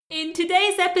In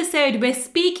today's episode, we're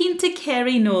speaking to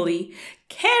Kerry Nolly.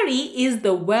 Kerry is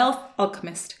the wealth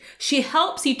alchemist. She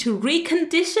helps you to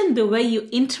recondition the way you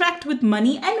interact with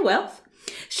money and wealth.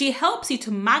 She helps you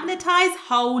to magnetize,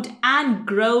 hold, and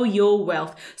grow your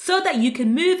wealth so that you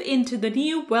can move into the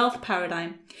new wealth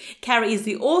paradigm. Kerry is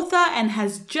the author and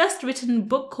has just written a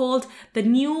book called The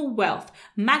New Wealth: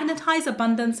 Magnetize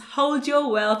Abundance, Hold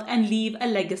Your Wealth, and Leave a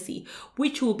Legacy,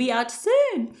 which will be out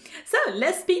soon. So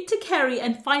let's speak to Kerry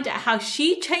and find out how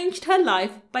she changed her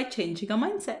life by changing her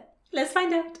mindset. Let's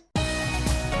find out.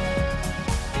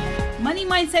 Money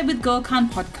Mindset with Gul Khan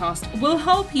podcast will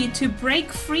help you to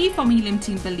break free from your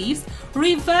limiting beliefs,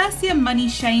 reverse your money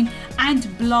shame,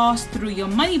 and blast through your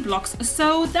money blocks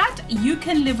so that you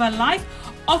can live a life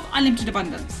of unlimited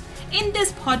abundance. In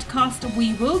this podcast,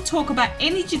 we will talk about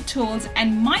energy tools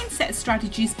and mindset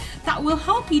strategies that will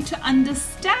help you to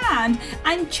understand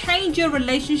and change your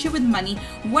relationship with money,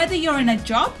 whether you're in a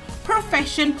job,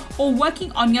 profession, or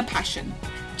working on your passion.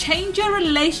 Change your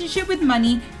relationship with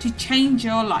money to change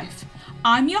your life.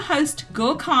 I'm your host,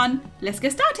 Gul Khan. Let's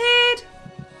get started.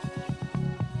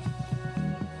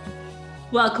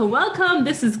 Welcome.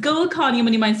 This is Gul Khan, your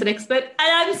money mindset expert, and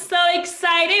I'm so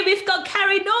excited. We've got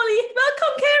Kerry Nolly.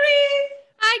 Welcome, Kerry.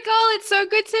 Hi, Gul. It's so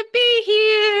good to be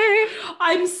here.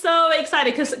 I'm so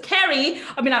excited because Kerry,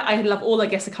 I love all our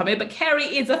guests that come in, but Kerry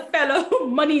is a fellow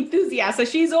money enthusiast. So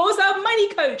she's also a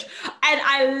money coach. And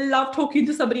I love talking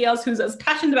to somebody else who's as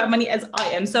passionate about money as I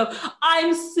am. So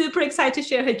I'm super excited to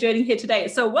share her journey here today.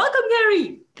 So welcome,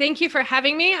 Kerry. Thank you for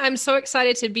having me. I'm so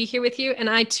excited to be here with you. And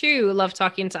I too love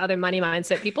talking to other money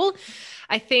mindset people.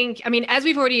 I think, as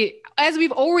we've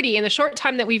already in the short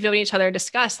time that we've known each other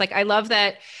discussed, I love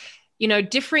that,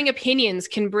 differing opinions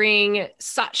can bring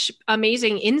such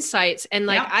amazing insights. And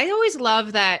I always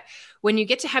love that when you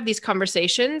get to have these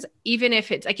conversations, even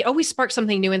if it's it always sparks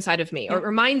something new inside of me or it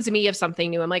reminds me of something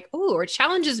new. I'm like, oh, or it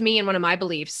challenges me in one of my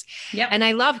beliefs. Yep. And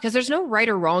I love, because there's no right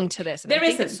or wrong to this. And I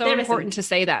think it's so important to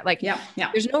say that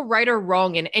there's no right or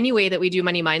wrong in any way that we do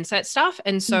money mindset stuff.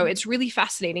 And so it's really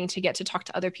fascinating to get to talk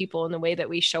to other people in the way that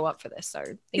we show up for this. So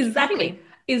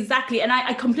Exactly. And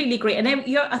I completely agree. And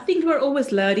I think we're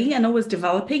always learning and always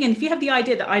developing. And if you have the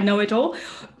idea that I know it all,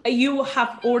 you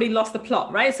have already lost the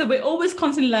plot, right? So we're always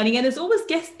constantly learning. And it's always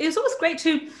great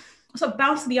to sort of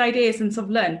bounce the ideas and sort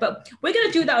of learn. But we're going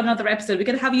to do that on another episode. We're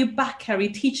going to have you back, Kerry,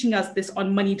 teaching us this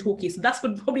on Money Talkie. So that's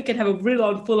when probably can have a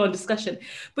real full-on discussion.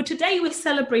 But today we're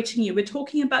celebrating you. We're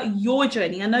talking about your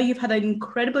journey. I know you've had an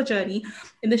incredible journey.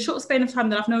 In the short span of time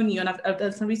that I've known you and I've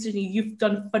done some research, you've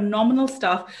done phenomenal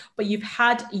stuff, but you've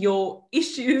had your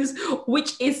issues,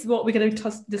 which is what we're going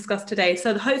to discuss today.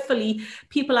 So hopefully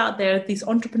people out there, these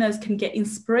entrepreneurs, can get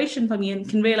inspiration from you and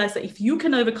can realize that if you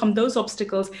can overcome those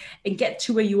obstacles and get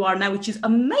to where you are now, which is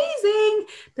amazing,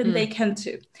 then they can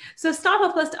too. So start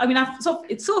off first. I've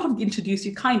sort of introduced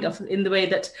you kind of in the way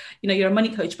that, you're a money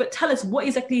coach, but tell us what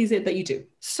exactly is it that you do?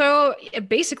 So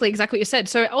basically exactly what you said.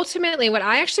 So ultimately what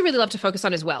I actually really love to focus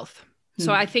on is wealth.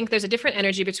 So I think there's a different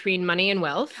energy between money and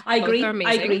wealth. I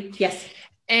agree. Yes.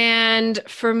 And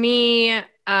for me,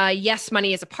 yes,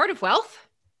 money is a part of wealth.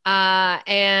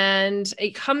 And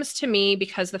it comes to me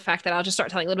because the fact that I'll just start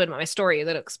telling a little bit about my story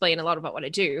that'll explain a lot about what I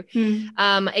do.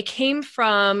 It came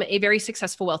from a very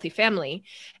successful, wealthy family.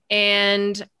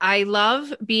 And I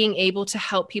love being able to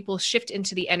help people shift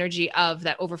into the energy of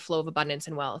that overflow of abundance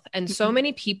and wealth. And so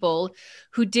many people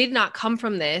who did not come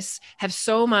from this have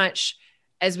so much,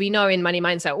 as we know in money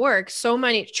mindset work, so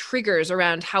many triggers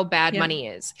around how bad money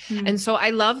is. And so I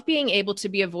love being able to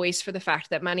be a voice for the fact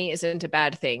that money isn't a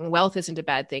bad thing. Wealth isn't a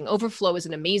bad thing. Overflow is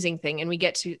an amazing thing. And we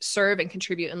get to serve and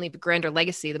contribute and leave a grander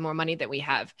legacy the more money that we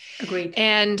have. Agreed.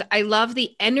 And I love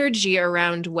the energy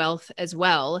around wealth as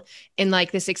well, in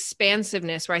this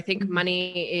expansiveness where I think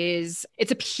money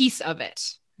it's a piece of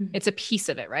it. It's a piece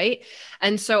of it, right?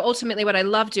 And so ultimately what I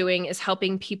love doing is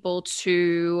helping people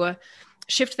to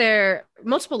shift their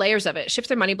multiple layers of it, shift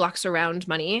their money blocks around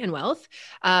money and wealth.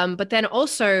 But then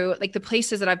also the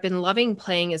places that I've been loving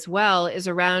playing as well is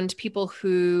around people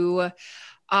who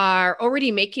are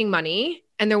already making money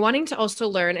and they're wanting to also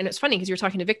learn. And it's funny because you were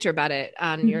talking to Victor about it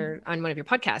on on one of your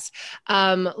podcasts,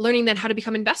 learning then how to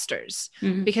become investors.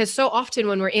 Because so often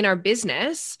when we're in our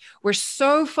business, we're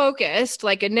so focused,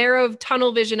 like a narrow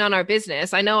tunnel vision on our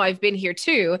business. I know I've been here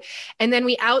too. And then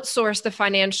we outsource the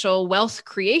financial wealth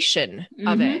creation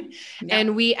of it.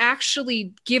 And we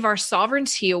actually give our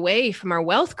sovereignty away from our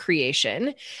wealth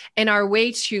creation and our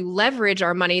way to leverage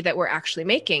our money that we're actually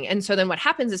making. And so then what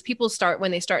happens is people start,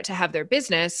 when they start to have their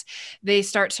business, they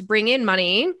start to bring in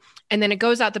money and then it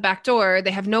goes out the back door,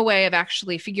 they have no way of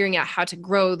actually figuring out how to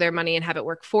grow their money and have it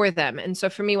work for them. And so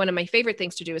for me, one of my favorite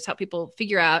things to do is help people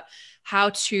figure out how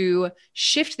to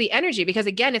shift the energy, because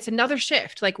again, it's another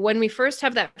shift. Like when we first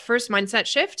have that first mindset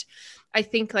shift, I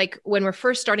think like when we're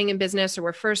first starting in business or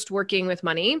we're first working with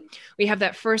money, we have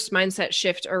that first mindset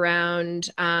shift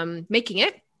around making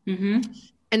it. Mm-hmm.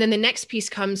 And then the next piece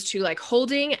comes to like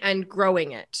holding and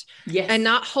growing it. Yes. And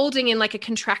not holding in like a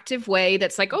contractive way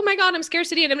that's like, oh my God, I'm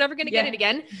scarcity and I'm never going to get it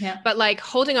again. Yeah. But like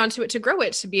holding on to it, to grow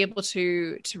it, to be able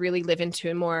to really live into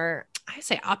a more, I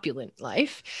say, opulent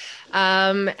life.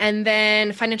 And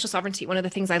then financial sovereignty. One of the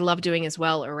things I love doing as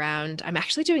well around, I'm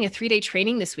actually doing a 3-day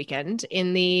training this weekend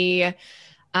in the,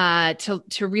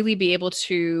 to really be able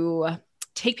to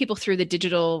take people through the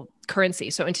digital currency.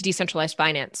 So into decentralized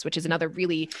finance, which is another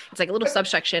really, it's like a little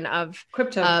subsection of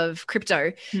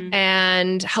crypto,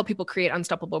 and help people create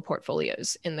unstoppable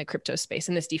portfolios in the crypto space,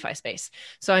 in this DeFi space.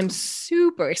 So I'm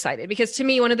super excited because to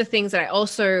me, one of the things that I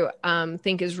also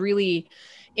think is really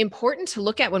important to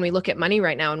look at when we look at money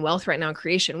right now and wealth right now and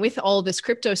creation with all this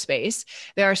crypto space,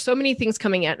 there are so many things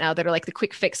coming out now that are like the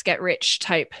quick fix, get rich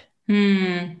type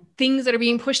things that are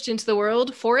being pushed into the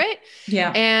world for it.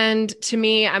 Yeah. And to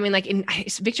me, I mean, like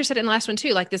Victor said it in the last one too,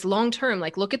 like this long-term,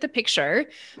 like look at the picture,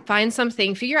 find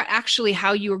something, figure out actually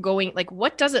how you are going, like,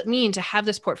 what does it mean to have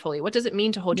this portfolio? What does it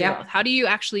mean to hold your wealth? How do you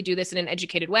actually do this in an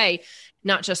educated way?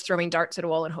 Not just throwing darts at a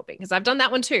wall and hoping, because I've done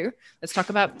that one too. Let's talk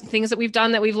about things that we've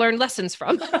done that we've learned lessons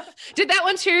from. Did that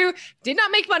one too. Did not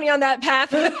make money on that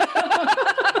path.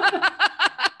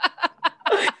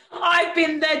 I've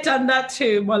been there, done that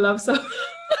too, my love. So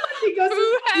because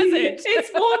who hasn't? It's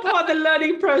all part of the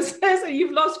learning process, and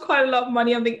you've lost quite a lot of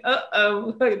money. I'm thinking,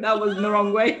 that was in the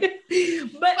wrong way. But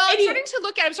anyway,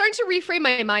 I'm starting to reframe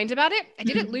my mind about it. I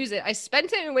didn't lose it. I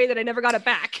spent it in a way that I never got it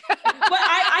back. But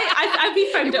I've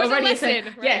reframed it already. Lesson,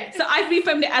 right? Yeah, so I've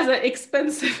reframed it as an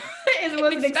expensive. It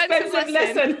was an expensive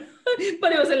lesson.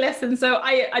 But it was a lesson, so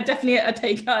I definitely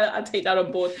take that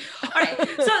on board. All right,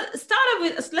 so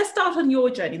let's start on your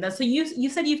journey then. So you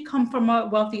said you've come from a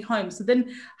wealthy home. So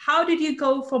then, how did you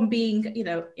go from being, did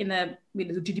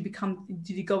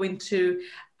you go into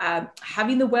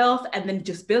having the wealth and then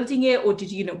just building it, or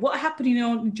did you what happened in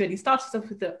your journey? Start us off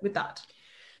with that.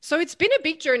 So it's been a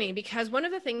big journey, because one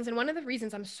of the things and one of the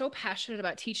reasons I'm so passionate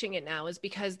about teaching it now is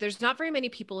because there's not very many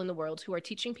people in the world who are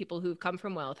teaching people who've come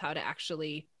from wealth how to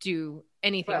actually do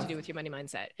anything to do with your money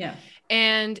mindset. Yeah.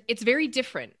 And it's very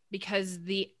different because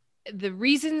the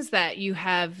reasons that you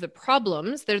have the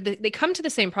problems, they come to the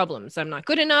same problems. I'm not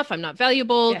good enough. I'm not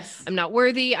valuable. Yes. I'm not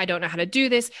worthy. I don't know how to do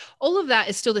this. All of that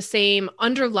is still the same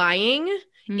underlying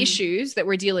issues that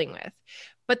we're dealing with.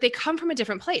 But they come from a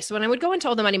different place. So when I would go into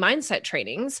all the money mindset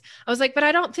trainings, I was like, but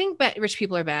I don't think rich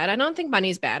people are bad. I don't think money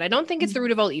is bad. I don't think it's the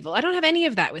root of all evil. I don't have any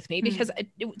of that with me because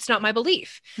it's not my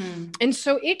belief. And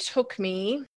so it took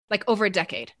me like over a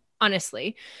decade,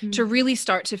 honestly, to really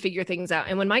start to figure things out.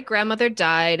 And when my grandmother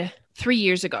died 3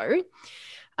 years ago,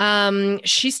 my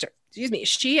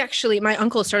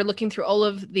uncle started looking through all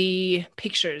of the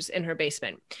pictures in her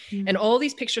basement, and all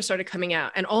these pictures started coming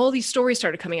out and all these stories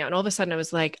started coming out. And all of a sudden I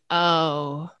was like,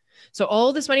 oh, so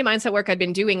all this money mindset work I'd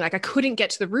been doing, like I couldn't get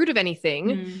to the root of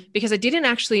anything because I didn't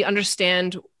actually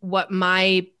understand what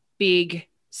my big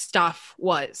stuff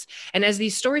was. And as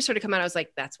these stories started coming out, I was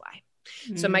like, that's why.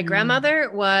 So my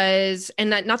grandmother was, and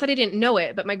not that I didn't know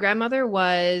it, but my grandmother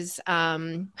was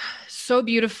so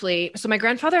beautifully. So my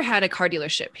grandfather had a car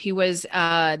dealership. He was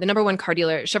the number one car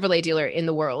dealer, Chevrolet dealer in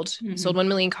the world. Sold 1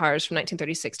 million cars from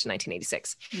 1936 to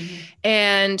 1986.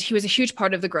 And he was a huge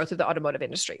part of the growth of the automotive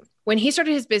industry. When he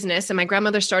started his business and my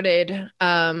grandmother started,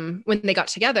 when they got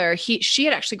together, she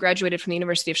had actually graduated from the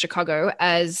University of Chicago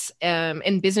as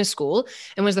in business school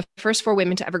and was the first 4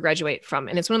 women to ever graduate from.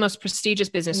 And it's one of the most prestigious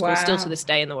business schools still to this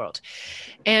day in the world.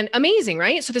 And amazing,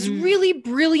 right? So this really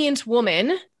brilliant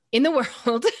woman in the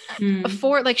world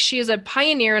she is a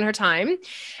pioneer in her time.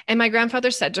 And my grandfather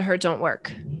said to her, don't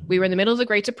work. We were in the middle of the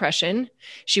Great Depression.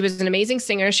 She was an amazing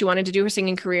singer. She wanted to do her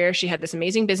singing career. She had this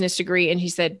amazing business degree. And he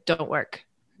said, don't work.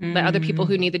 Let other people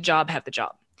who need the job have the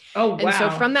job. Oh, wow. And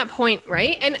so from that point,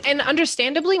 right. And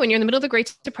understandably, when you're in the middle of the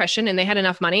Great Depression and they had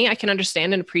enough money, I can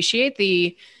understand and appreciate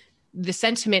the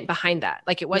sentiment behind that.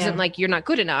 Like, it wasn't like, you're not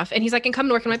good enough. And he's like, and come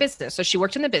to work in my business. So she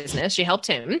worked in the business. She helped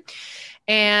him.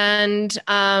 And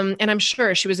I'm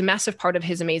sure she was a massive part of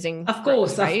his amazing. Of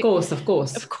course, growth, right?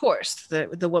 Of course.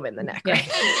 The woman, the neck, right?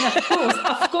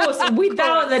 Of course.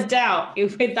 Without a doubt.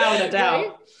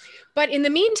 Right? But in the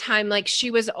meantime, like,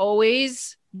 she was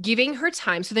always giving her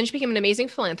time. So then she became an amazing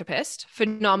philanthropist,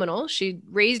 phenomenal. She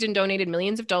raised and donated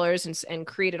millions of dollars and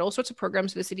created all sorts of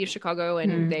programs for the city of Chicago.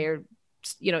 And they're,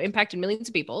 impacted millions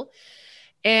of people.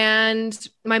 And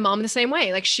my mom the same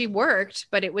way, like she worked,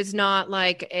 but it was not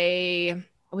like I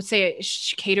would say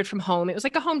she catered from home. It was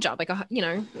like a home job, like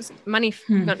it was money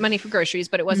for groceries,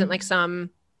 but it wasn't like some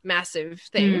massive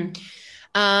thing.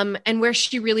 And where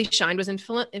she really shined was in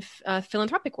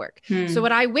philanthropic work. So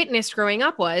what I witnessed growing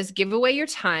up was give away your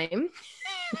time.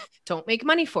 Don't make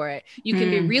money for it. You can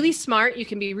be really smart. You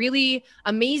can be really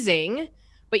amazing,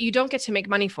 but you don't get to make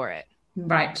money for it.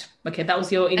 Right. Okay. That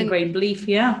was your ingrained belief.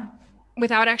 Yeah.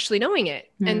 Without actually knowing it.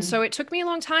 And so it took me a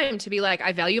long time to be like,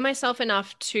 I value myself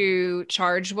enough to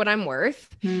charge what I'm worth.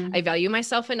 I value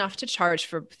myself enough to charge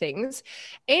for things.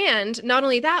 And not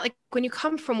only that, like when you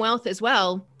come from wealth as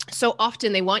well, so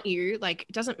often they want you, like,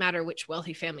 it doesn't matter which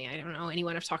wealthy family, I don't know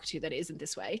anyone I've talked to that isn't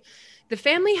this way. The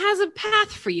family has a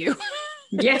path for you.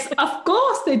 Yes, of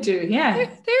course they do. Yeah.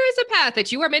 There is a path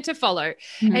that you are meant to follow.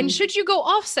 And should you go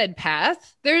off said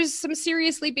path, there's some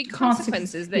seriously big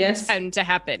consequences that tend to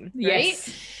happen. Right.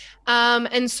 Yes.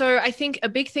 And so I think a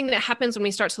big thing that happens when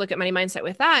we start to look at money mindset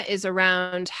with that is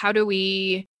around how do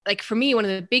we, like for me, one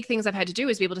of the big things I've had to do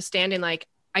is be able to stand in like,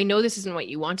 I know this isn't what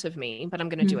you want of me, but I'm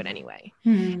going to do it anyway.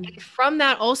 And from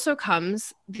that also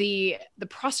comes the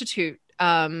prostitute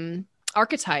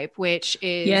archetype, which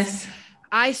is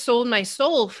I sold my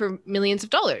soul for millions of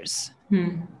dollars.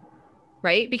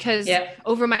 Right? Because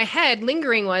over my head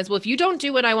lingering was, well, if you don't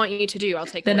do what I want you to do, I'll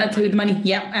take then that's the money.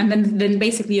 Yeah. And then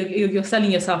basically you're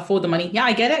selling yourself for the money. Yeah,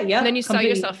 I get it. Yeah. And then you sell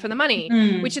yourself for the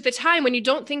money, which at the time when you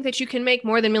don't think that you can make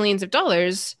more than millions of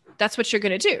dollars, that's what you're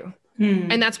going to do.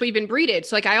 And that's what you've been breeded.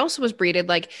 So like I also was breeded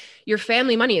like your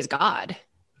family money is God,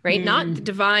 right? Not the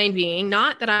divine being,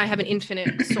 not that I have an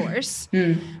infinite source,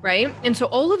 right? And so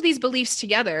all of these beliefs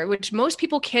together, which most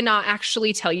people cannot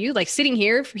actually tell you, like sitting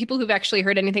here, for people who've actually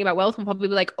heard anything about wealth will probably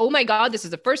be like, oh my God, this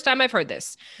is the first time I've heard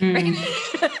this, right?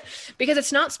 Because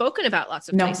it's not spoken about lots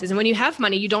of places. And when you have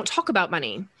money, you don't talk about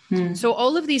money. So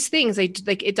all of these things,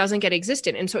 it doesn't get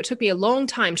existent. And so it took me a long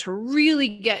time to really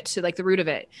get to like the root of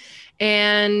it.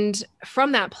 And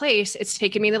from that place, it's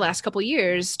taken me the last couple of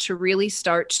years to really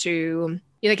start to,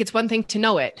 like, it's one thing to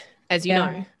know it, as you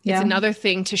know, it's another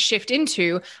thing to shift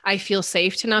into, I feel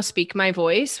safe to now speak my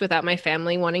voice without my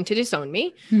family wanting to disown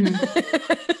me.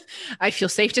 I feel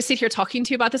safe to sit here talking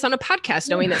to you about this on a podcast,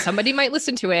 knowing that somebody might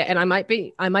listen to it and I might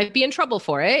be in trouble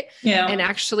for it. And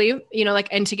actually,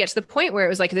 and to get to the point where it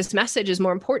was like, this message is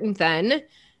more important than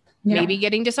maybe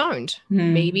getting disowned,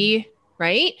 maybe.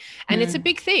 Right. And it's a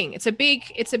big thing. It's a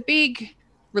big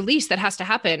release that has to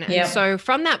happen. And so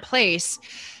from that place,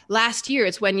 last year,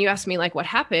 it's when you asked me like what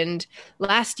happened.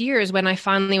 Last year is when I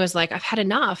finally was like, I've had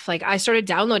enough. Like I started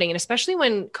downloading, and especially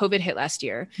when COVID hit last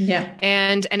year.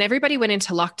 And everybody went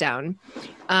into lockdown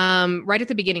right at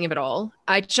the beginning of it all.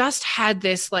 I just had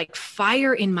this like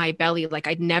fire in my belly like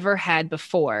I'd never had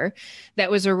before that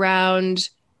was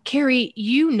around, Carrie,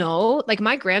 like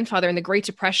my grandfather in the Great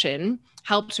Depression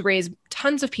helped raise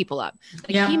tons of people up.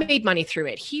 Like he made money through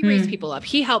it. He raised people up.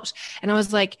 He helped. And I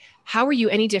was like, how are you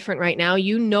any different right now?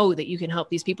 You know that you can help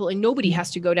these people and nobody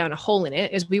has to go down a hole in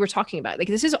it, as we were talking about. Like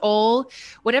this is all,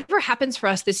 whatever happens for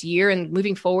us this year and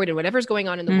moving forward and whatever's going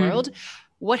on in the world,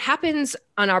 what happens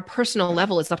on our personal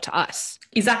level is up to us.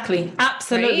 Exactly.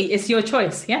 Absolutely. Right? It's your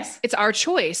choice. Yes. It's our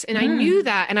choice. And I knew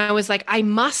that. And I was like, I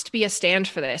must be a stand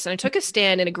for this. And I took a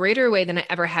stand in a greater way than I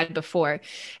ever had before.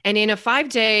 And in a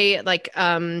 5-day,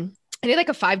 I did like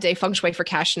a 5-day feng shui for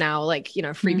cash now,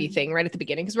 freebie thing right at the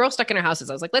beginning, because we're all stuck in our houses.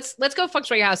 I was like, let's go feng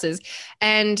shui your houses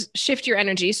and shift your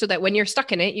energy so that when you're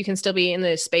stuck in it, you can still be in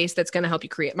the space that's going to help you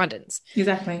create abundance.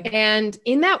 Exactly. And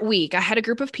in that week, I had a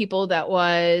group of people that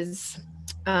was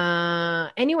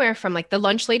anywhere from like the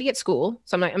lunch lady at school.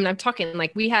 So I'm talking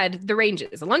like we had the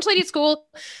ranges, the lunch lady at school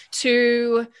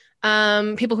to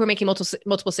people who are making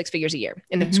multiple 6 figures a year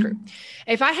in this group.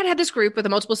 If I had this group with a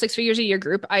multiple 6 figures a year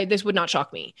group, this would not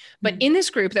shock me. But in this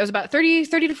group, there was about 30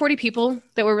 to 40 people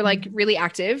that were like really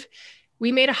active.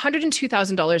 We made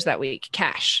 $102,000 that week,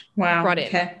 cash. Wow. Brought in.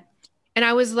 Okay. And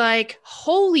I was like,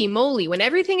 holy moly, when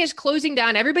everything is closing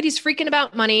down, everybody's freaking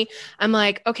about money. I'm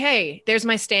like, okay, there's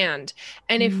my stand.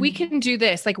 And if we can do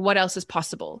this, like what else is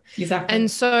possible? Exactly. And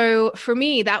so for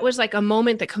me, that was like a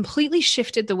moment that completely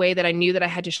shifted the way that I knew that I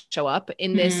had to show up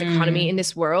in this economy, in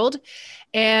this world.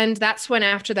 And that's when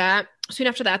soon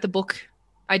after that, the book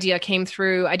idea came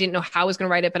through. I didn't know how I was going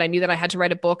to write it, but I knew that I had to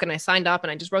write a book, and I signed up and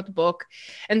I just wrote the book.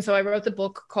 And so I wrote the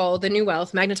book called The New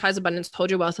Wealth, Magnetize Abundance,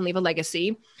 Hold Your Wealth and Leave a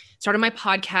Legacy. Started my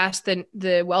podcast,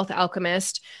 The Wealth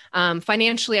Alchemist.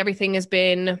 Financially, everything has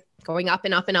been going up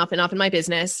and up and up and up in my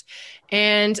business.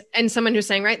 And someone who's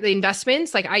saying, right, the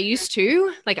investments, like I used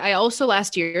to, like I also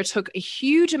last year took a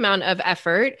huge amount of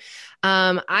effort.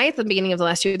 At the beginning of the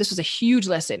last year, this was a huge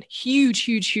lesson,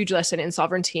 huge lesson in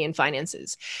sovereignty and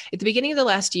finances. At the beginning of the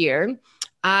last year,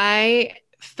 I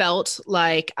felt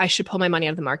like I should pull my money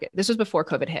out of the market. This was before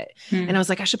COVID hit. And I was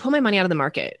like, I should pull my money out of the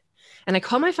market. And I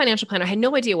called my financial planner. I had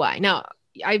no idea why. Now,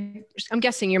 I'm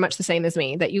guessing you're much the same as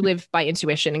me, that you live by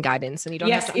intuition and guidance, and you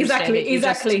don't have to understand it.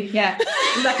 Exactly.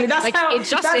 That's like, how it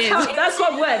just is. That's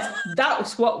what works.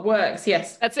 That's what works.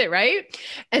 Yes. That's it. Right.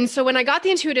 And so when I got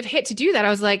the intuitive hit to do that, I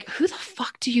was like, who the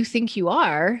fuck do you think you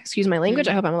are? Excuse my language.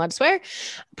 I hope I'm allowed to swear.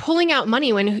 Pulling out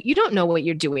money when you don't know what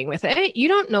you're doing with it. You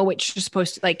don't know what you're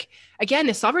supposed to, like, again,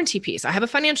 the sovereignty piece. I have a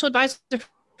financial advisor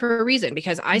for a reason,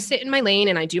 because I sit in my lane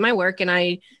and I do my work and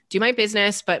I do my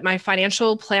business, but my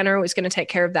financial planner was going to take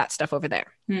care of that stuff over there.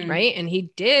 Right. And he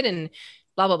did, and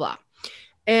blah, blah, blah.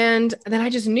 And then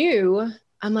I just knew,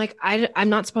 I'm like, I'm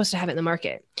not supposed to have it in the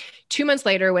market. 2 months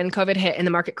later, when COVID hit and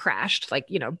the market crashed, like,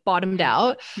 bottomed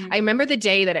out, I remember the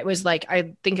day that it was like,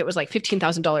 I think it was like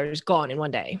 $15,000 gone in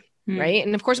one day. Right.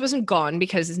 And of course it wasn't gone,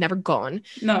 because it's never gone.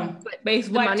 No, but it's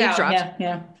the money out. Dropped.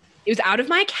 Yeah. It was out of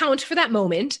my account for that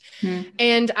moment.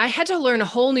 And I had to learn a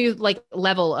whole new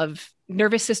level of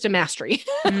nervous system mastery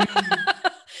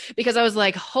because I was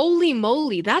like, holy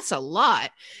moly, that's a lot.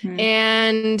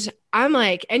 And I'm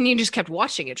like, and you just kept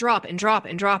watching it drop and drop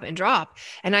and drop and drop.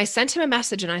 And I sent him a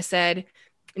message and I said,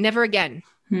 never again.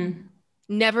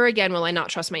 Never again will I not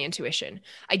trust my intuition.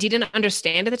 I didn't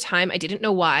understand at the time. I didn't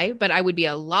know why, but I would be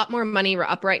a lot more money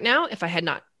up right now if I had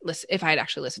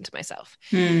actually listened to myself.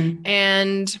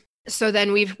 And so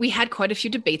then we had quite a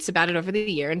few debates about it over the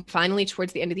year. And finally,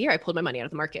 towards the end of the year, I pulled my money out of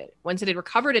the market once it had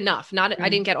recovered enough. I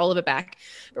didn't get all of it back,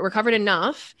 but recovered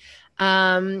enough.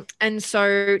 And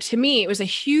so to me, it was a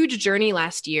huge journey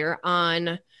last year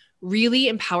on really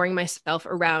empowering myself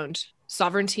around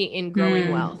sovereignty in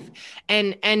growing wealth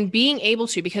and being able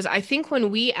to, because I think when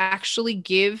we actually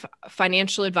give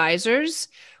financial advisors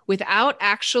without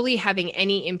actually having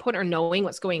any input or knowing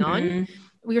what's going on,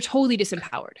 we are totally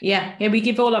disempowered. Yeah, we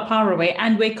give all our power away,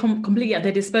 and we're completely at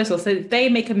their disposal. So if they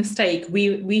make a mistake,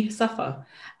 we suffer,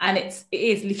 and it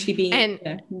is literally being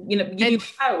giving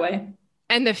power away.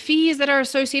 And the fees that are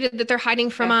associated that they're hiding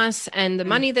from us, and the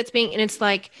money that's being, and it's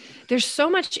like there's so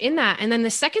much in that. And then the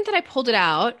second that I pulled it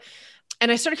out,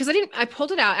 and I started, I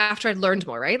pulled it out after I'd learned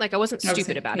more, right? Like I wasn't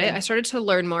stupid about it. I started to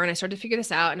learn more, and I started to figure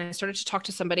this out, and I started to talk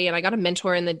to somebody, and I got a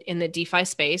mentor in the DeFi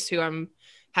space who I'm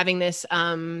having this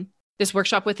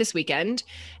workshop with this weekend.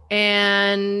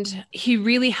 And he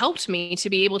really helped me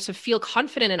to be able to feel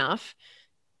confident enough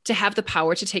to have the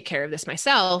power to take care of this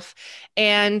myself.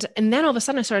 And then all of a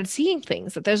sudden I started seeing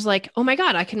things that there's like, oh my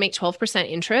God, I can make 12%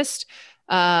 interest,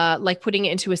 like putting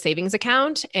it into a savings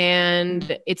account,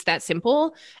 and it's that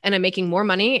simple, and I'm making more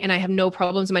money, and I have no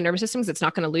problems in my nervous system because it's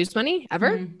not going to lose money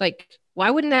ever. Like, why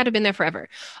wouldn't that have been there forever?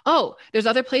 Oh, there's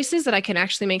other places that I can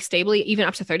actually make stably, even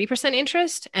up to 30%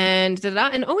 interest, and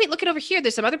and oh wait, look at over here.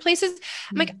 There's some other places.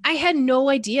 I'm like, I had no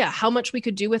idea how much we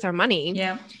could do with our money.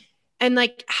 Yeah. And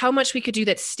like how much we could do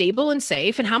that's stable and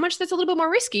safe, and how much that's a little bit more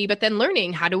risky, but then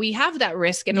learning how do we have that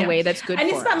risk in a way that's good for us.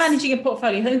 And it's not managing a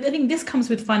portfolio. I think this comes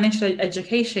with financial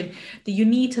education, that you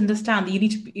need to understand that you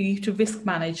need to risk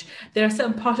manage. There are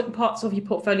certain parts of your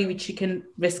portfolio which you can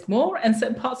risk more, and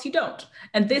certain parts you don't.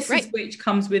 And this is which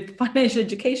comes with financial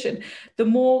education. The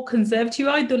more conservative you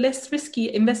are, the less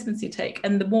risky investments you take,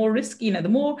 and the more risky, the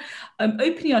more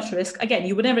open you are to risk. Again,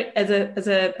 you would never, as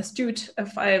a astute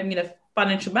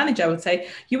financial manager, I would say,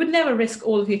 you would never risk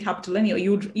all of your capital anyway.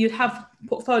 You'd have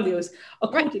portfolios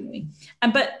accordingly.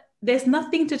 But there's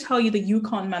nothing to tell you that you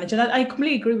can't manage. And I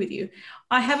completely agree with you.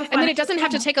 And then it doesn't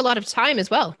have to take a lot of time as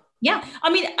well. Yeah. I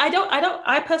mean,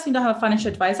 I personally don't have a financial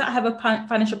advisor. I have a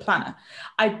financial planner.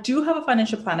 I do have a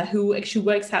financial planner who actually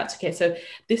works out, okay, so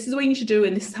this is what you need to do,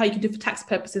 and this is how you can do for tax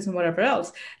purposes and whatever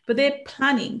else. But they're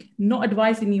planning, not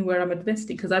advising me where I'm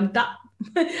investing, because I'm that,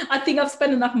 I think I've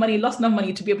spent enough money, lost enough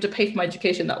money to be able to pay for my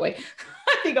education that way.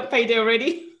 I think I've paid it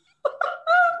already.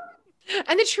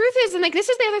 And the truth is, and like, this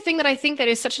is the other thing that I think that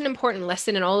is such an important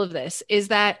lesson in all of this, is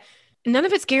that none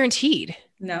of it's guaranteed.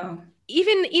 No.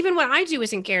 Even what I do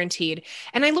isn't guaranteed.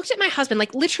 And I looked at my husband,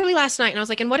 like literally last night, and I was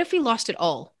like, and what if we lost it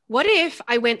all? What if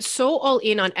I went so all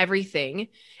in on everything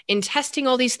in testing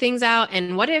all these things out?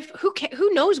 And what if, who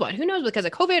knows because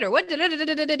of COVID or what?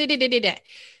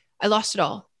 I lost it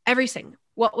all, everything.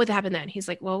 What would happen then? He's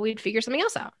like, well, we'd figure something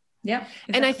else out. Yeah.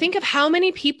 Exactly. And I think of how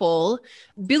many people,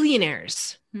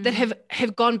 billionaires that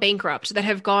have gone bankrupt, that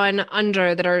have gone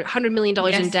under, that are $100 million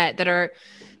in debt, that are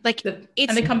like, and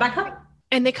they come back up.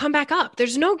 and they come back up.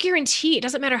 There's no guarantee. It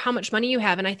doesn't matter how much money you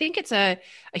have. And I think it's a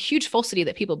huge falsity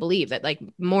that people believe that like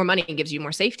more money gives you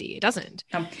more safety. It doesn't.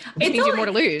 It means you have more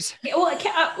to lose. Well,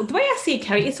 the way I see it,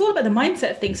 Carrie, it's all about the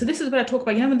mindset thing. So this is what I talk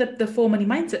about, the 4 money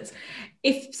mindsets.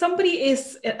 If somebody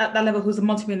is at that level who's a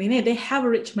multimillionaire, they have a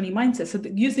rich money mindset. So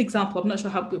use the example, I'm not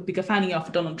sure how big a fan you are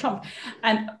for Donald Trump,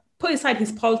 and put aside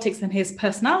his politics and his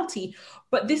personality,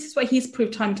 but this is what he's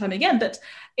proved time and time again, that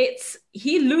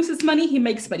he loses money, he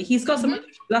makes money. He's got some money,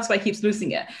 that's why he keeps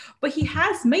losing it. But he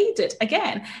has made it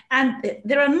again. And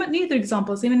there are many other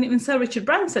examples. Even Sir Richard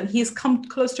Branson, he's come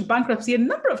close to bankruptcy a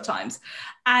number of times.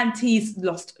 And he's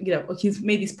lost, he's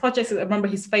made these projects. I remember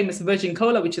his famous Virgin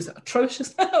Cola, which is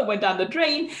atrocious, went down the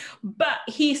drain. But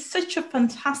he's such a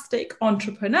fantastic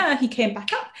entrepreneur. He came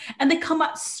back up and they come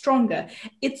out stronger.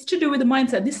 It's to do with the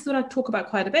mindset. This is what I talk about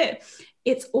quite a bit.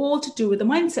 It's all to do with the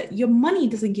mindset. Your money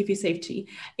doesn't give you safety.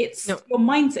 It's your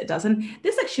mindset does. And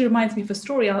this actually reminds me of a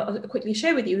story I'll quickly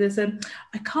share with you. There's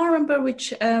I can't remember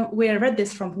which where I read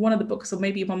this from, one of the books, or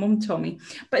maybe my mom told me.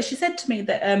 But she said to me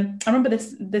that I remember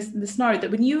this scenario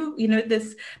that when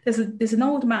there's an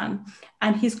old man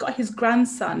and he's got his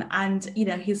grandson, and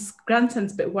his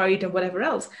grandson's a bit worried and whatever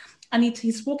else, and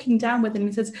he's walking down with him.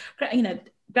 He says,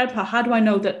 Grandpa, how do I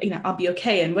know that I'll be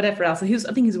okay and whatever else? And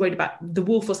I think he's worried about the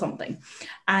wolf or something,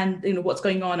 and what's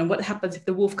going on and what happens if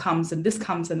the wolf comes and this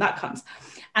comes and that comes.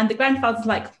 And the grandfather's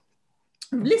like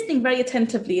listening very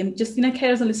attentively and just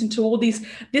cares and listening to all these.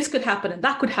 This could happen and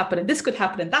that could happen and this could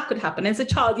happen and that could happen. And as a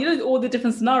child, all the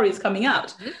different scenarios coming out.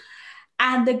 Mm-hmm.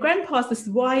 And the grandpa, this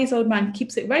wise old man,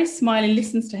 keeps it very smiling,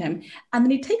 listens to him. And then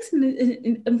he takes him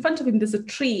in front of him, there's a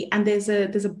tree and there's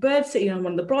a bird sitting on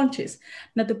one of the branches.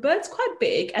 Now the bird's quite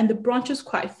big and the branch is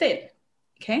quite thin.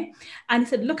 Okay. And he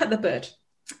said, look at the bird.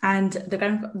 And the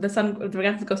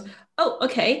grandfather goes, oh,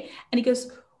 okay. And he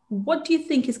goes, what do you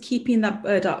think is keeping that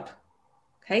bird up?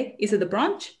 Okay. Is it the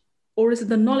branch, or is it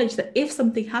the knowledge that if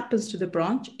something happens to the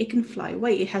branch, it can fly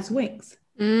away? It has wings.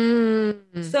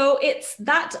 So it's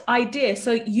that idea.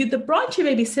 So the branch you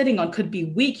may be sitting on could be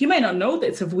weak. You may not know that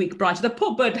it's a weak branch. The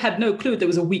poor bird had no clue there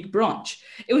was a weak branch.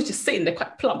 It was just sitting there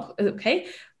quite plump. Okay.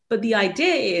 But the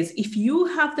idea is, if you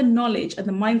have the knowledge and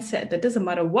the mindset that doesn't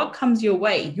matter what comes your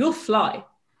way, you'll fly.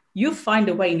 You'll find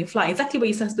a way and you fly. Exactly what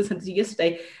you said to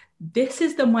yesterday. This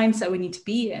is the mindset we need to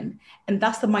be in. And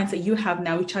that's the mindset you have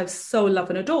now, which I so love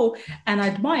and adore and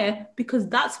admire, because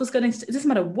that's what's going to, it doesn't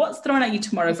matter what's thrown at you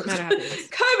tomorrow.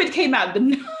 COVID came out,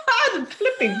 the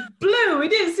flipping blew. We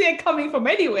didn't see it coming from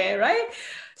anywhere, right?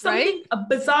 Something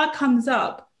bizarre comes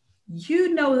up.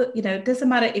 It doesn't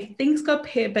matter if things go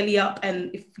belly up, and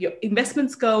if your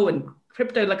investments go and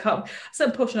crypto, like a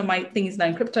certain portion of my thing is now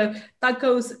in crypto, that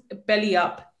goes belly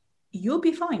up, you'll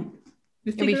be fine.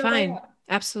 You'll be fine.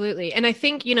 Absolutely. And I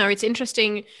think, it's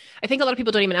interesting. I think a lot of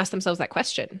people don't even ask themselves that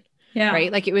question. Yeah. Right.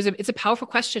 Like it's a powerful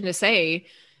question to say,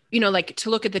 like to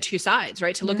look at the two sides,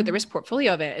 right? To look at the risk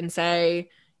portfolio of it and say,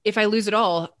 if I lose it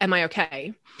all, am I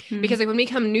okay? Mm-hmm. Because like when we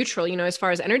become neutral, as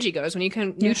far as energy goes, when you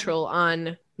come neutral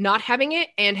on not having it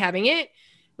and having it,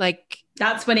 like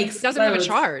that's when it doesn't have a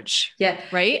charge. Yeah.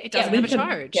 Right. It doesn't have a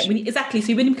charge. Yeah, exactly.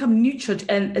 So when you become neutral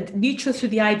and neutral to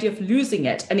the idea of losing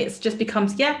it, and it just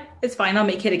becomes, it's fine, I'll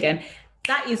make it again.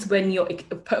 That is when your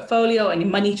portfolio and your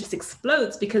money just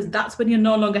explodes, because that's when you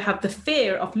no longer have the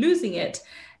fear of losing it.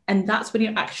 And that's when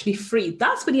you're actually free.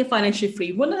 That's when you're financially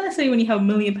free. Well, not necessarily when you have £1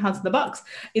 million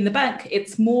in the bank.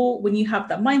 It's more when you have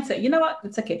that mindset. You know what?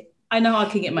 It's okay. I know I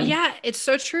can get money. Yeah, it's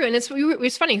so true. And it's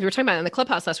funny. We were talking about it in the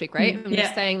Clubhouse last week, right? We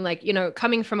were saying like,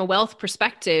 coming from a wealth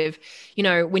perspective,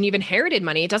 when you've inherited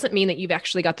money, it doesn't mean that you've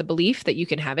actually got the belief that you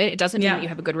can have it. It doesn't mean that you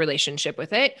have a good relationship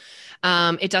with it.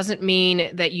 It doesn't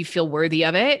mean that you feel worthy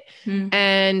of it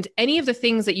and any of the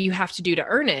things that you have to do to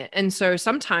earn it. And so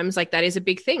sometimes like that is a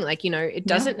big thing. Like, it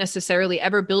doesn't necessarily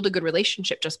ever build a good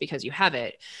relationship just because you have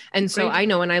it. And so I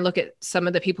know when I look at some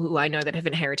of the people who I know that have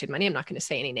inherited money, I'm not going to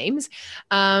say any names.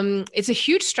 It's a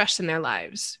huge stress in their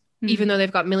lives, even though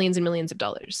they've got millions and millions of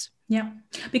dollars. Yeah,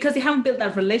 because they haven't built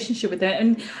that relationship with it.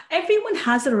 And everyone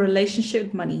has a relationship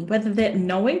with money, whether they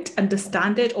know it,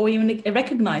 understand it, or even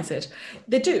recognize it.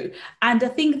 They do. And I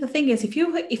think the thing is, if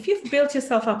you've built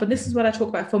yourself up, and this is what I talk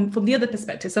about from the other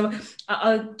perspective. So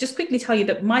I'll just quickly tell you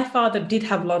that my father did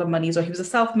have a lot of money. So he was a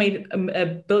self-made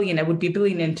billionaire, would be a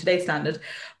billionaire in today's standard.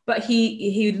 But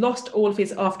he lost all of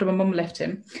his after my mum left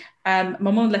him. My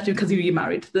mom left him because he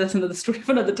remarried. That's another story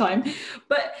for another time.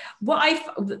 But I've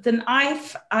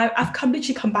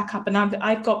literally come back up, and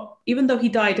I've got, even though he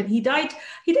didn't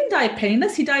die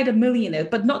penniless, he died a millionaire,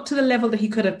 but not to the level that he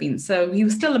could have been. So he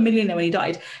was still a millionaire when he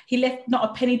died. He left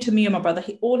not a penny to me or my brother.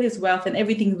 All his wealth and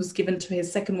everything was given to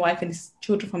his second wife and his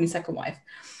children from his second wife.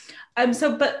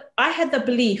 But I had the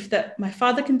belief that my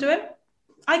father can do it,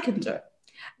 I can do it.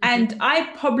 And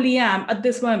I probably am at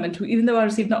this moment, even though I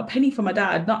received not a penny from my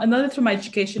dad, not another through my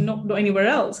education, not anywhere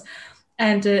else,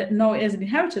 and no as an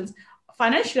inheritance,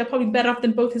 financially, I'm probably better off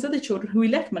than both his other children who he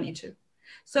left money to.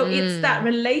 So it's that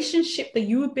relationship that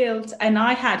you built, and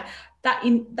I had that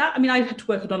in that. I mean, I had to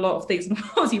work on a lot of things, and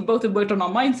obviously both have worked on our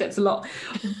mindsets a lot.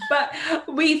 But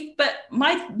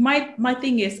my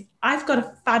thing is, I've got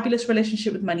a fabulous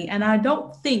relationship with money, and I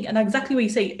don't think, and exactly what you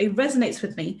say, it resonates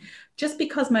with me. Just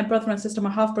because my brother and sister, my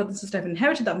half brother and sister, have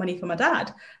inherited that money from my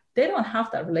dad, they don't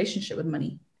have that relationship with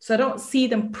money. So I don't see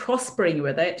them prospering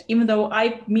with it, even though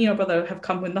me and my brother have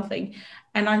come with nothing.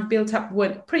 And I've built up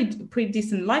with pretty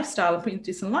decent lifestyle, a pretty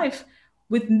decent life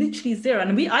with literally zero.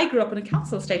 And I grew up in a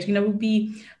council estate, it would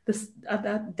be this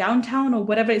downtown or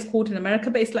whatever it's called in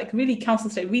America, but it's like really council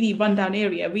estate, really rundown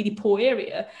area, really poor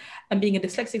area. And being a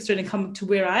dyslexic student, come to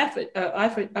where I've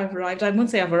arrived, I wouldn't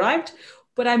say I've arrived,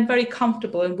 but I'm very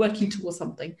comfortable and working towards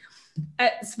something.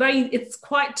 It's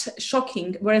quite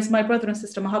shocking. Whereas my brother and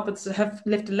sister, my husband, have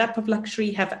lived a life of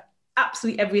luxury, have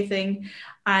absolutely everything.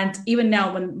 And even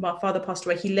now, when my father passed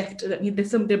away, he left.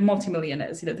 They're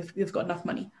multimillionaires. They've got enough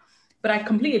money. But I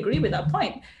completely agree with that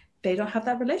point. They don't have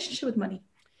that relationship with money.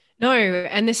 No.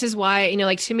 And this is why,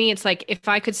 like, to me, it's like, if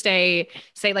I could say,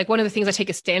 like, one of the things I take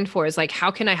a stand for is like,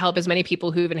 how can I help as many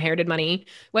people who've inherited money,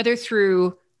 whether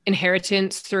through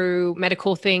inheritance, through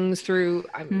medical things, through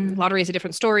lottery is a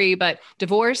different story, but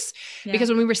divorce, because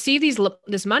when we receive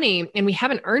this money and we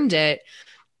haven't earned it,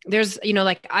 there's,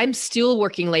 like, I'm still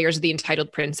working layers of the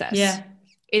entitled princess. Yeah.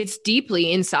 It's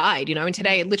deeply inside, and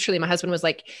today, literally, my husband was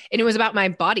like, and it was about my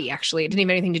body, actually. It didn't even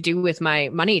have anything to do with my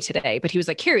money today, but he was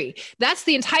like, Carrie, that's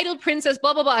the entitled princess,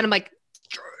 blah, blah, blah. And I'm like,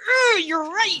 you're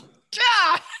right.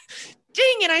 Ah,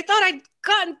 dang it. I thought I'd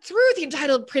gotten through the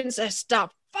entitled princess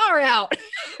stuff. Far out.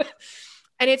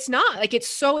 And it's not, like, it's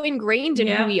so ingrained in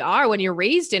who we are when you're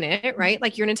raised in it, right?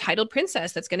 Like, you're an entitled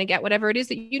princess that's going to get whatever it is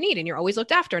that you need, and you're always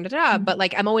looked after, and but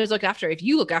like, I'm always looked after if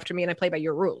you look after me and I play by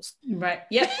your rules. Right.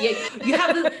 Yeah. You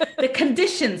have the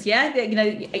conditions. Yeah.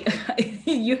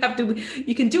 You have to,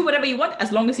 you can do whatever you want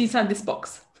as long as you sign this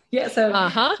box. Yeah. So,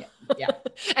 yeah.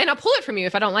 And I'll pull it from you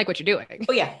if I don't like what you're doing.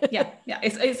 Oh yeah.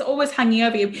 It's always hanging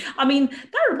over you. I mean,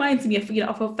 that reminds me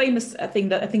of a famous thing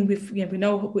that I think we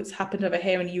know what's happened over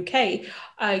here in the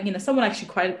UK. Someone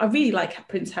actually I really like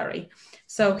Prince Harry.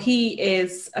 So he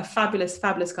is a fabulous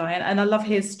guy, and I love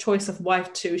his choice of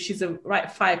wife too. She's a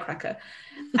right firecracker.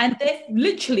 And they've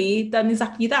literally done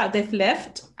exactly that. They've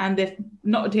left and they've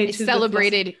not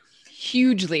celebrated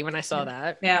hugely when I saw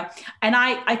that. Yeah. And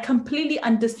I completely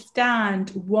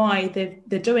understand why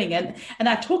they're doing it.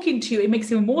 And talking to you, it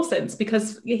makes even more sense,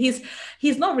 because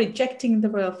he's not rejecting the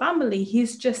royal family.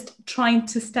 He's just trying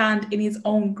to stand in his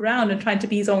own ground and trying to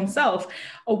be his own self,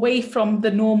 away from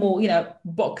the normal,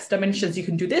 box dimensions. You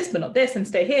can do this, but not this, and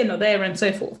stay here, not there, and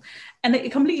so forth. And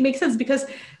it completely makes sense, because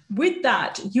with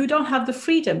that, you don't have the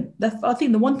freedom. I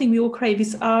think the one thing we all crave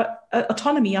is our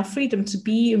autonomy, our freedom to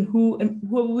be who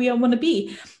we want to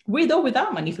be, with or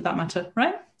without money, for that matter,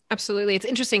 right? Absolutely. It's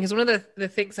interesting, because one of the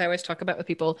things I always talk about with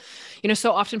people,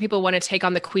 so often people want to take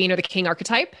on the queen or the king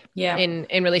archetype in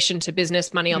relation to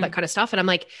business, money, all that kind of stuff. And I'm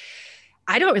like,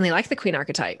 I don't really like the queen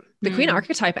archetype. The queen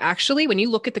archetype, actually, when you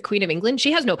look at the Queen of England,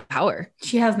 she has no power.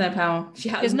 She has no power. She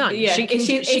has none. Yeah. She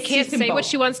can't say what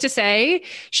she wants to say.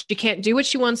 She can't do what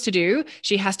she wants to do.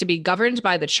 She has to be governed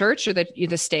by the church or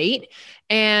the state.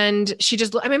 And she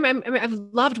just, I've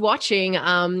loved watching,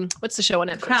 what's the show on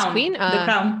Netflix? Crown. Queen? The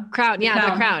Crown. Crown. Yeah,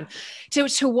 The Crown.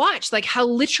 To watch, like, how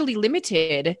literally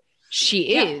limited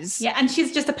she is. Yeah, and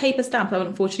she's just a paper stamp,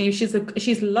 unfortunately.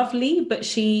 She's lovely, but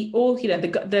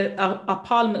our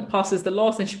parliament passes the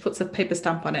laws and she puts a paper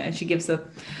stamp on it, and she gives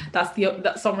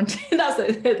that sovereignty. That's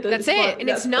it. And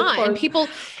it's not. And people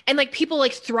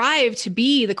thrive to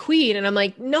be the queen. And I'm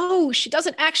like, no, she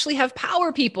doesn't actually have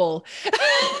power, people.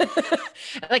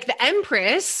 Like the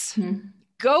Empress.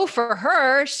 Go for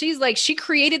her. She's like, she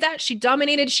created that. She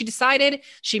dominated. She decided.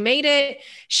 She made it.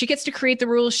 She gets to create the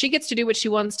rules. She gets to do what she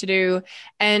wants to do.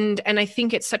 And I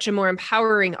think it's such a more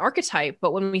empowering archetype.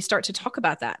 But when we start to talk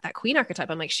about that queen archetype,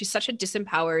 I'm like, she's such a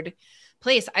disempowered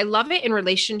place. I love it in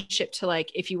relationship to,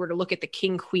 like, if you were to look at the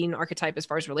king queen archetype as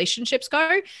far as relationships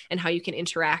go and how you can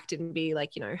interact and be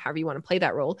like, however you want to play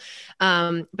that role.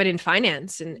 But in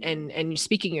finance and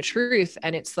speaking your truth.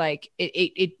 And it's like,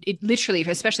 it literally,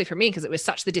 especially for me, because it was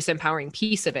such the disempowering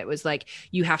piece of it, was like,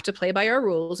 you have to play by our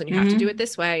rules and you have to do it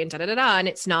this way and And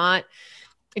it's not,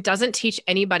 it doesn't teach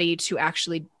anybody to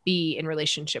actually be in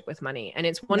relationship with money. And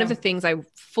it's one of the things I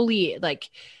fully, like,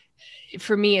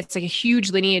 for me, it's like a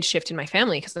huge lineage shift in my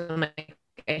family, because I'm like,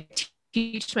 I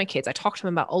teach my kids, I talk to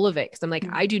them about all of it because I'm like,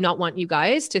 I do not want you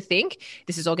guys to think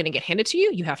this is all going to get handed to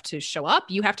you. You have to show up.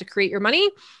 You have to create your money,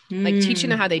 like teaching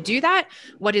them how they do that.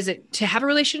 What is it to have a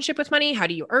relationship with money? How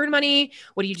do you earn money?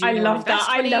 What do you do? I love that.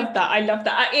 I love that. I love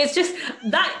that. It's just,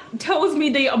 that tells me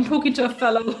that I'm talking to a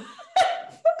fellow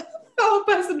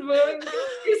person.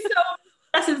 So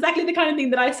that's exactly the kind of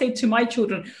thing that I say to my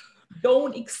children.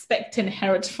 Don't expect to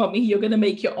inherit from me. You're going to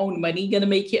make your own money. You're going to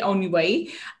make your own way.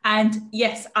 And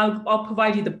yes, I'll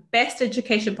provide you the best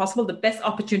education possible, the best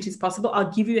opportunities possible.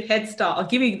 I'll give you a head start. I'll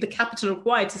give you the capital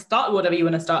required to start whatever you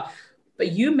want to start.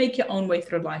 But you make your own way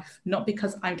through life, not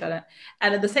because I've done it.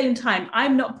 And at the same time,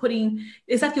 I'm not putting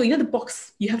exactly, the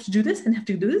box, you have to do this and you have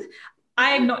to do this.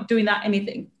 I am not doing that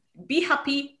anything. Be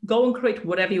happy, go and create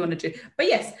whatever you want to do. But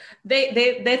yes,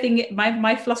 they think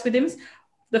my philosophy with them is,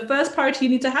 the first priority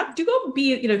you need to have, do go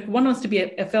be, one wants to be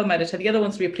a film editor, the other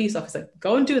wants to be a police officer.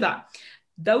 Go and do that.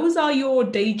 Those are your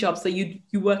day jobs that you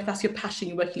work, that's your passion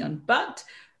you're working on. But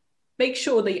make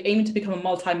sure that you're aiming to become a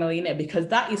multimillionaire, because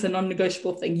that is a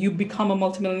non-negotiable thing. You become a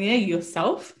multimillionaire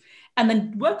yourself and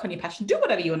then work on your passion. Do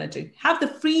whatever you want to do. Have the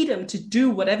freedom to do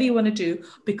whatever you want to do,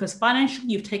 because financially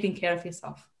you've taken care of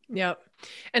yourself. Yeah.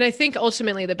 And I think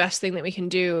ultimately the best thing that we can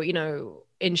do,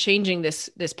 in changing this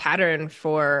pattern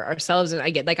for ourselves. And I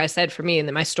get, like I said, for me,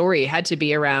 and my story had to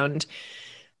be around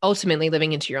ultimately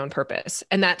living into your own purpose.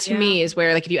 And that to me is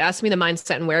where, like, if you ask me the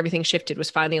mindset and where everything shifted was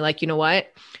finally like, you know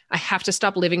what, I have to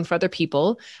stop living for other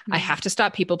people. I have to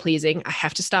stop people pleasing. I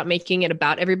have to stop making it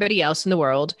about everybody else in the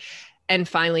world and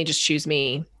finally just choose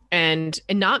me and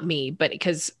not me, but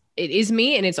because it is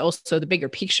me. And it's also the bigger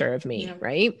picture of me.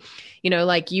 Right.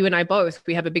 Like you and I both,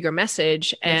 we have a bigger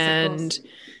message, and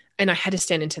I had to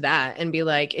stand into that and be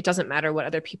like, it doesn't matter what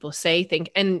other people say,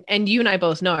 think. And you and I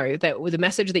both know that with the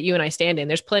message that you and I stand in,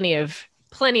 there's plenty of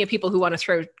people who want to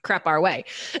throw crap our way,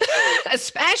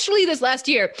 especially this last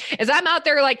year, as I'm out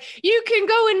there like, you can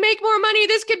go and make more money.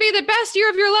 This could be the best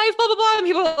year of your life, blah, blah, blah. And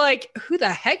people are like, who the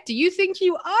heck do you think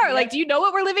you are? Yeah. Like, do you know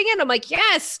what we're living in? I'm like,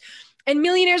 yes. And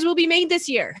millionaires will be made this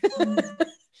year.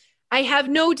 I have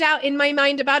no doubt in my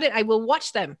mind about it. I will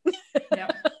watch them.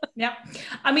 Yeah.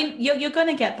 I mean, you're going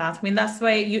to get that. I mean, that's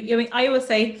why I always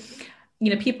say,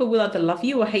 people will either love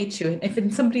you or hate you. And if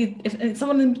it's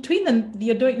someone in between, then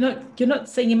you're not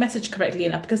saying your message correctly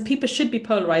enough, because people should be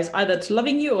polarized either to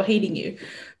loving you or hating you,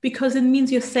 because it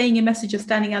means you're saying your message, you're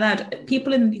standing out loud.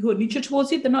 People who are neutral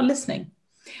towards you, they're not listening.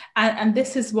 And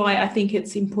this is why I think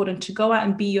it's important to go out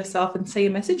and be yourself and say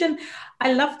your message. And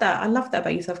I love that. I love that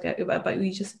about yourself, about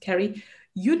you, just Kerry.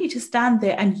 You need to stand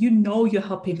there and you're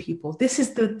helping people. This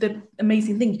is the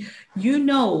amazing thing.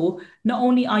 Not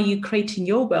only are you creating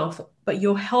your wealth, but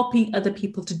you're helping other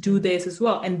people to do theirs as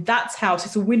well. And that's how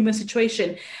it's a win-win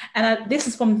situation. And this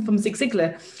is from Zig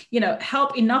Ziglar,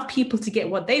 help enough people to get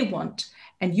what they want,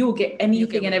 and you'll get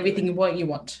anything and everything you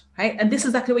want, right? And this is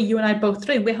exactly what you and I both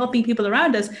do. We're helping people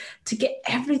around us to get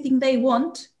everything they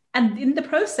want. And in the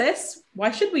process,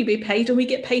 why should we be paid? And we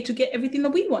get paid to get everything that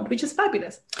we want, which is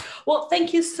fabulous. Well,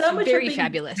 thank you so much. Very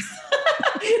fabulous.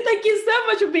 Thank you so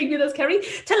much for being with us, Kerry.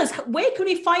 Tell us, where can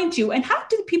we find you, and how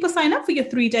did people sign up for your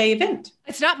 3-day event?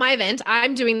 It's not my event.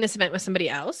 I'm doing this event with somebody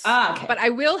else. Okay. But I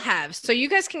will have, so you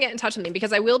guys can get in touch with me,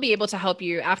 because I will be able to help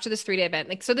you after this 3-day event.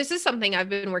 Like, so this is something I've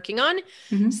been working on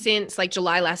since like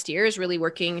July last year, is really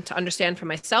working to understand for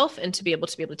myself and to be able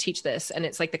to teach this. And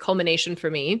it's like the culmination for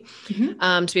me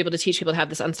to be able to teach people to have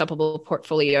this unstoppable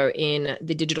portfolio in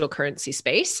the digital currency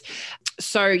space.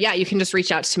 So yeah, you can just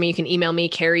reach out to me. You can email me,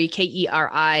 Kerry, Keri,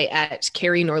 at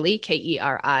KeriNorley,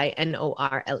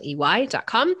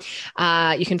 KeriNorley.com.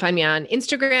 You can find me on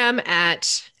Instagram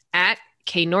at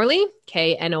KNorley,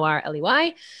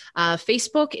 KNorley.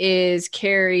 Facebook is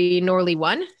Kerry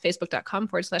Norley1,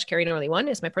 facebook.com/KeriNorley1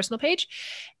 is my personal page.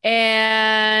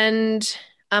 And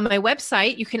on my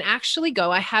website, you can actually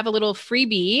go, I have a little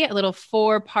freebie, a little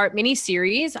 4-part mini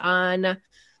series on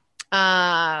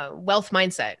wealth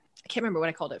mindset. I can't remember what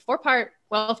I called it. 4-part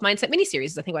wealth mindset mini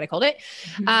series is I think what I called it.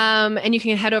 And you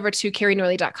can head over to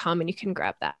KeriNorley.com and you can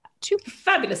grab that too.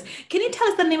 Fabulous. Can you tell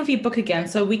us the name of your book again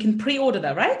so we can pre-order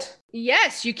that, right?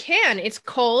 Yes, you can. It's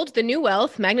called The New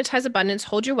Wealth, Magnetize Abundance,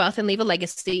 Hold Your Wealth and Leave a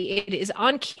Legacy. It is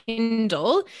on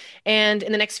Kindle. And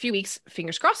in the next few weeks,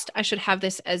 fingers crossed, I should have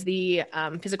this as the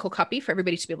physical copy for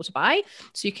everybody to be able to buy.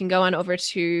 So you can go on over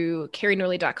to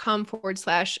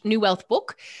KeriNorley.com/New Wealth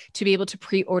Book to be able to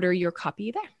pre-order your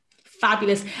copy there.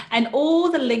 Fabulous. And all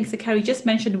the links that Kerry just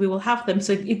mentioned, we will have them.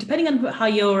 So depending on how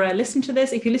you're listening to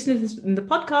this, if you're listening to this in the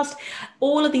podcast,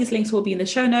 all of these links will be in the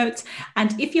show notes.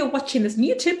 And if you're watching this on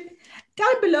YouTube,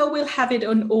 Down below, we'll have it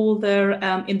on all there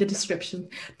in the description.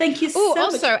 Thank you so much.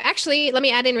 Also, actually, let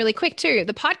me add in really quick too,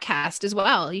 the podcast as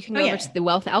well. You can go over to the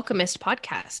Wealth Alchemist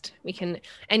podcast.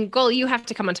 And Gul, you have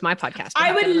to come onto my podcast.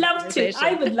 I would love to.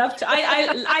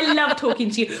 I love talking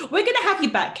to you. We're going to have you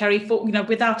back, Kerry, for,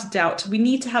 without a doubt. We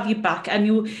need to have you back,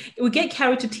 and we'll get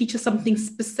Kerry to teach us something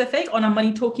specific on our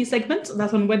Money Talkie segment.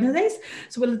 That's on Wednesdays.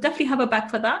 So we'll definitely have her back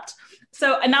for that.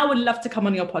 So, and I would love to come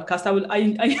on your podcast.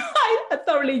 I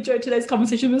thoroughly enjoyed today's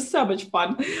conversation. It was so much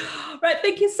fun. Right.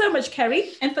 Thank you so much,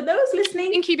 Kerry. And for those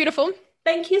listening. Thank you, beautiful.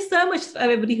 Thank you so much,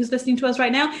 everybody who's listening to us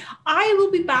right now. I will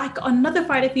be back on another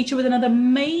Friday feature with another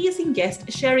amazing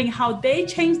guest sharing how they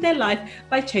changed their life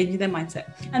by changing their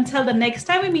mindset. Until the next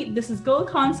time we meet, this is Gul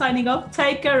Khan signing off.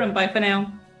 Take care and bye for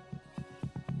now.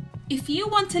 If you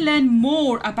want to learn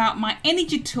more about my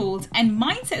energy tools and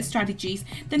mindset strategies,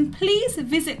 then please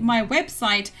visit my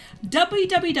website,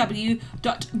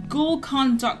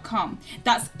 www.gulkhan.com.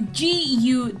 That's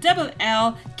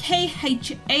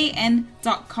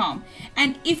GULLKHAN.com.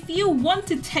 And if you want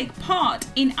to take part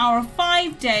in our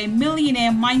 5-day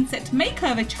Millionaire Mindset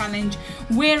Makeover Challenge,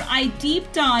 where I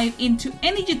deep dive into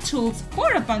energy tools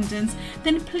for abundance,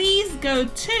 then please go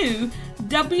to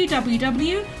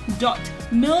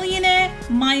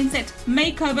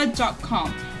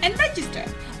www.millionairemindsetmakeover.com and register.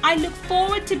 I look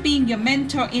forward to being your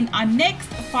mentor in our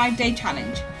next 5-day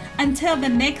challenge. Until the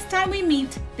next time we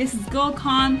meet, this is Gul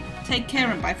Khan. Take care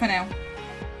and bye for now.